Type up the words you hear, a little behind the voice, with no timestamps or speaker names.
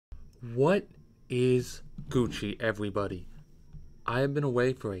What is Gucci, everybody? I have been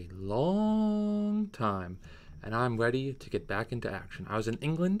away for a long time, and I'm ready to get back into action. I was in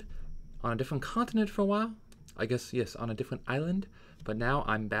England on a different continent for a while. I guess, yes, on a different island, but now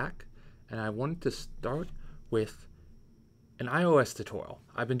I'm back, and I wanted to start with an iOS tutorial.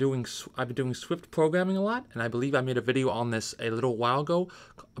 I've been doing Swift programming a lot, and I believe I made a video on this a little while ago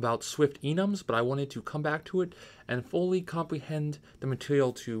about Swift Enums, but I wanted to come back to it and fully comprehend the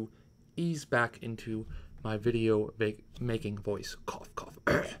material to ease back into my video making voice. Cough, cough.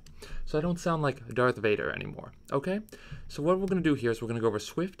 So I don't sound like Darth Vader anymore. Okay? So what we're going to do here is we're going to go over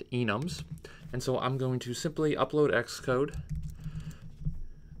Swift Enums, and so I'm going to simply upload Xcode,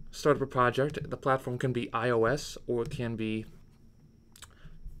 start up a project. The platform can be iOS or it can be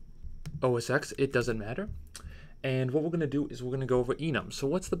OS X. It doesn't matter. And what we're going to do is we're going to go over Enum. So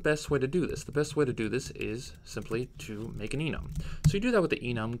what's the best way to do this? The best way to do this is simply to make an Enum. So you do that with the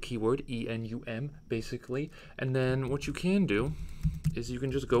Enum keyword, E-N-U-M, basically. And then what you can do is you can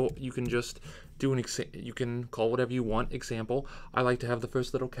just do you can call whatever you want, example. I like to have the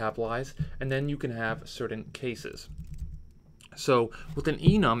first little capitalized, and then you can have certain cases. So with an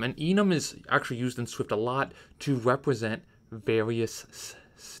enum is actually used in Swift a lot to represent various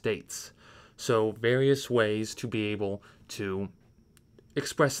states. So various ways to be able to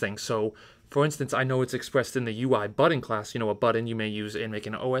express things. So for instance, I know it's expressed in the UI button class, a button you may use in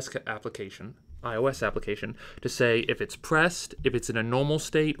making an iOS application to say if it's pressed, if it's in a normal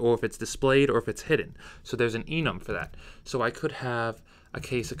state, or if it's displayed, or if it's hidden. So there's an enum for that. So I could have a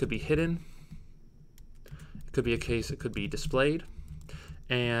case, it could be hidden, it could be a case, it could be displayed,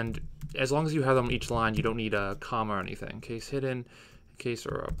 and as long as you have them on each line, you don't need a comma or anything. Case hidden, case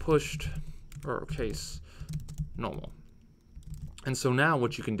or a pushed, or case normal. And so now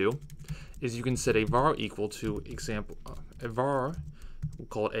what you can do is you can set a var equal to example, a var, we'll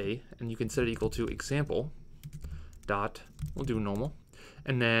call it a, and you can set it equal to example dot, we'll do normal.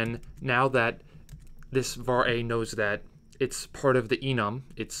 And then now that this var a knows that it's part of the enum,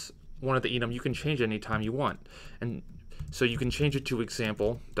 it's one of the enum, you can change it anytime you want. And so you can change it to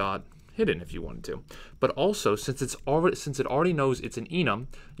example dot hidden if you wanted to. But also, since it already knows it's an enum,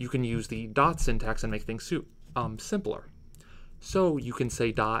 you can use the dot syntax and make things simpler. So you can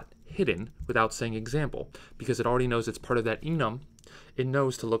say dot hidden without saying example, because it already knows it's part of that enum. It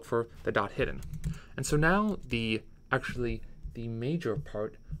knows to look for the dot hidden. And so now the major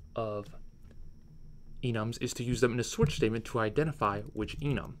part of enums is to use them in a switch statement to identify which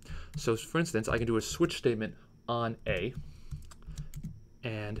enum. So for instance, I can do a switch statement on A,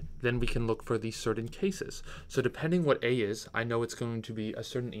 and then we can look for these certain cases. So depending what A is, I know it's going to be a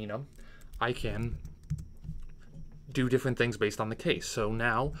certain enum. I can do different things based on the case. So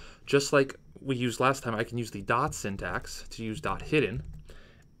now, just like we used last time, I can use the dot syntax to use dot hidden.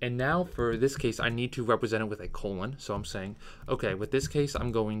 And now for this case, I need to represent it with a colon. So I'm saying, okay, with this case,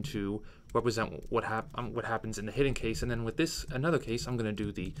 I'm going to represent what happens in the hidden case. And then with this another case, I'm going to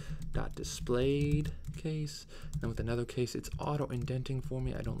do the dot displayed case. And with another case, it's auto indenting for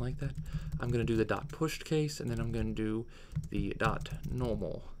me. I don't like that. I'm going to do the dot pushed case, and then I'm going to do the dot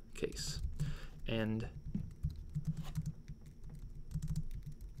normal case. And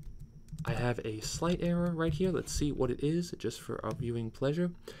I have a slight error right here. Let's see what it is, just for our viewing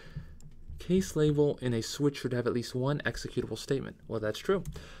pleasure. Case label in a switch should have at least one executable statement. Well, that's true.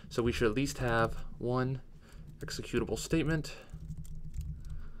 So we should at least have one executable statement.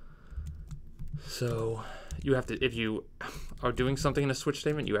 So you have to, if you are doing something in a switch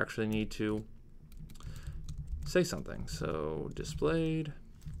statement, you actually need to say something. So displayed,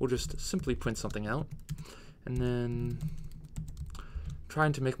 we'll just simply print something out, and then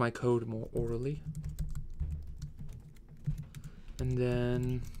trying to make my code more orderly. And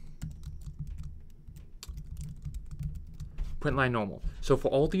then print line normal. So for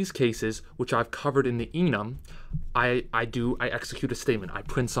all these cases, which I've covered in the enum, I execute a statement. I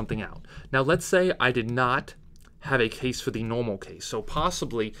print something out. Now let's say I did not have a case for the normal case. So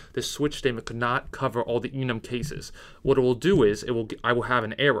possibly this switch statement could not cover all the enum cases. What it will do is I will have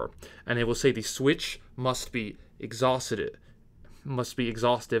an error, and it will say the switch must be exhaustive.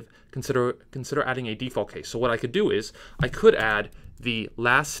 Consider adding a default case. So what I could do is I could add the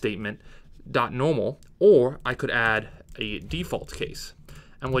last statement dot normal, or I could add a default case.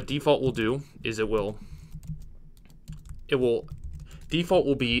 And what default will do is default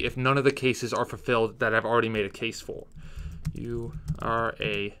will be if none of the cases are fulfilled that I've already made a case for. You are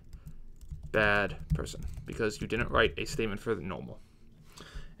a bad person because you didn't write a statement for the normal.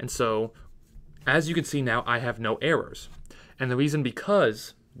 And so as you can see now, I have no errors. And the reason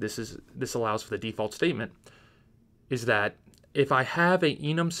because this allows for the default statement is that if I have a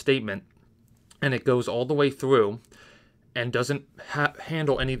enum statement and it goes all the way through and doesn't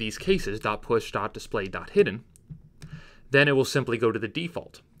handle any of these cases, .push, .display, .hidden, then it will simply go to the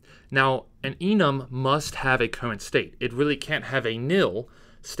default. Now, an enum must have a current state. It really can't have a nil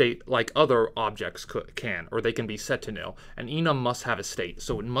state like other objects can, or they can be set to nil. An enum must have a state,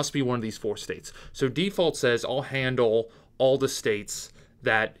 so it must be one of these 4 states. So default says I'll handle all the states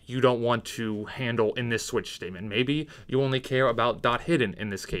that you don't want to handle in this switch statement. Maybe you only care about .hidden in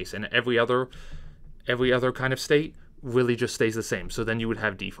this case, and every other kind of state really just stays the same. So then you would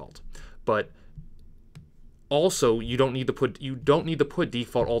have default. But also, you don't need to put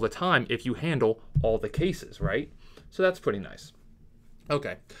default all the time if you handle all the cases, right? So that's pretty nice.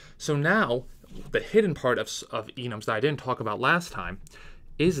 Okay, so now the hidden part of enums that I didn't talk about last time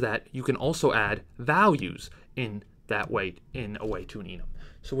is that you can also add values in a way to an enum.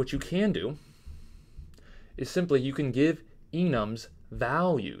 So what you can do is simply you can give enums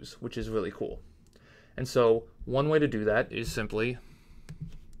values, which is really cool. And so one way to do that is simply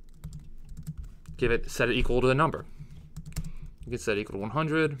set it equal to the number. You can set it equal to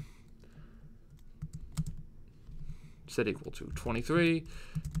 100, set it equal to 23,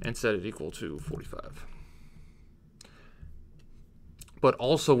 and set it equal to 45. But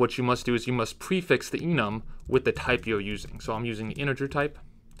also what you must do is you must prefix the enum with the type you're using. So I'm using the integer type.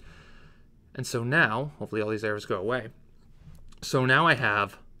 And so now, hopefully all these errors go away. So now I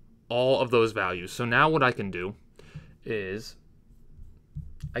have all of those values. So now what I can do is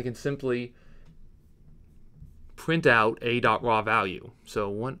I can simply print out a.raw value. So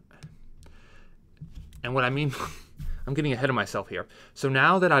what I mean, I'm getting ahead of myself here. So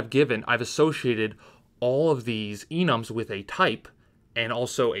now that I've associated all of these enums with a type and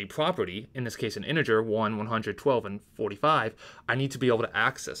also a property, in this case an integer, 1, 100, 12, and 45, I need to be able to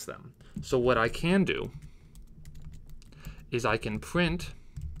access them. So what I can do is I can print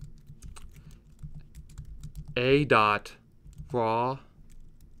a.raw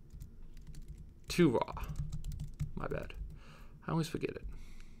to raw. My bad. I always forget it.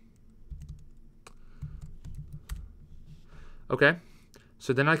 Okay,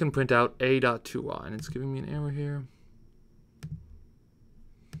 so then I can print out a.toRaw, and it's giving me an error here.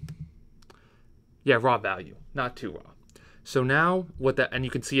 Yeah, raw value, not to raw. So now and you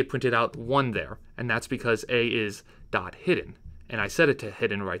can see it printed out 1 there, and that's because a is .hidden, and I set it to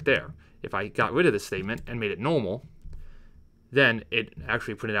hidden right there. If I got rid of this statement and made it normal, then it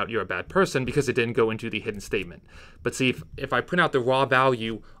actually printed out you're a bad person because it didn't go into the hidden statement. But see, if I print out the raw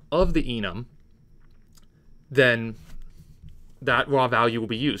value of the enum, then that raw value will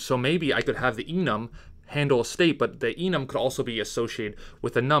be used. So maybe I could have the enum handle a state, but the enum could also be associated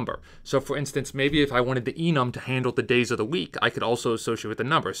with a number. So for instance, maybe if I wanted the enum to handle the days of the week, I could also associate with a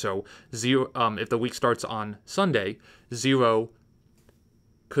number. So 0, if the week starts on Sunday, 0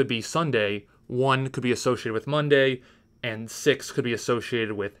 could be Sunday, 1 could be associated with Monday, and 6 could be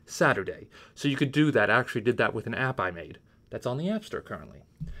associated with Saturday. So you could do that. I actually did that with an app I made that's on the App Store currently.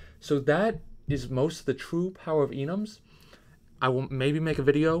 So that is most of the true power of enums. I will maybe make a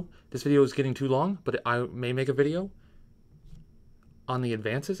video. This video is getting too long, but I may make a video on the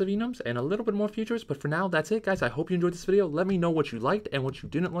advances of enums and a little bit more features. But for now, that's it, guys. I hope you enjoyed this video. Let me know what you liked and what you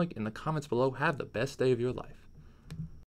didn't like in the comments below. Have the best day of your life.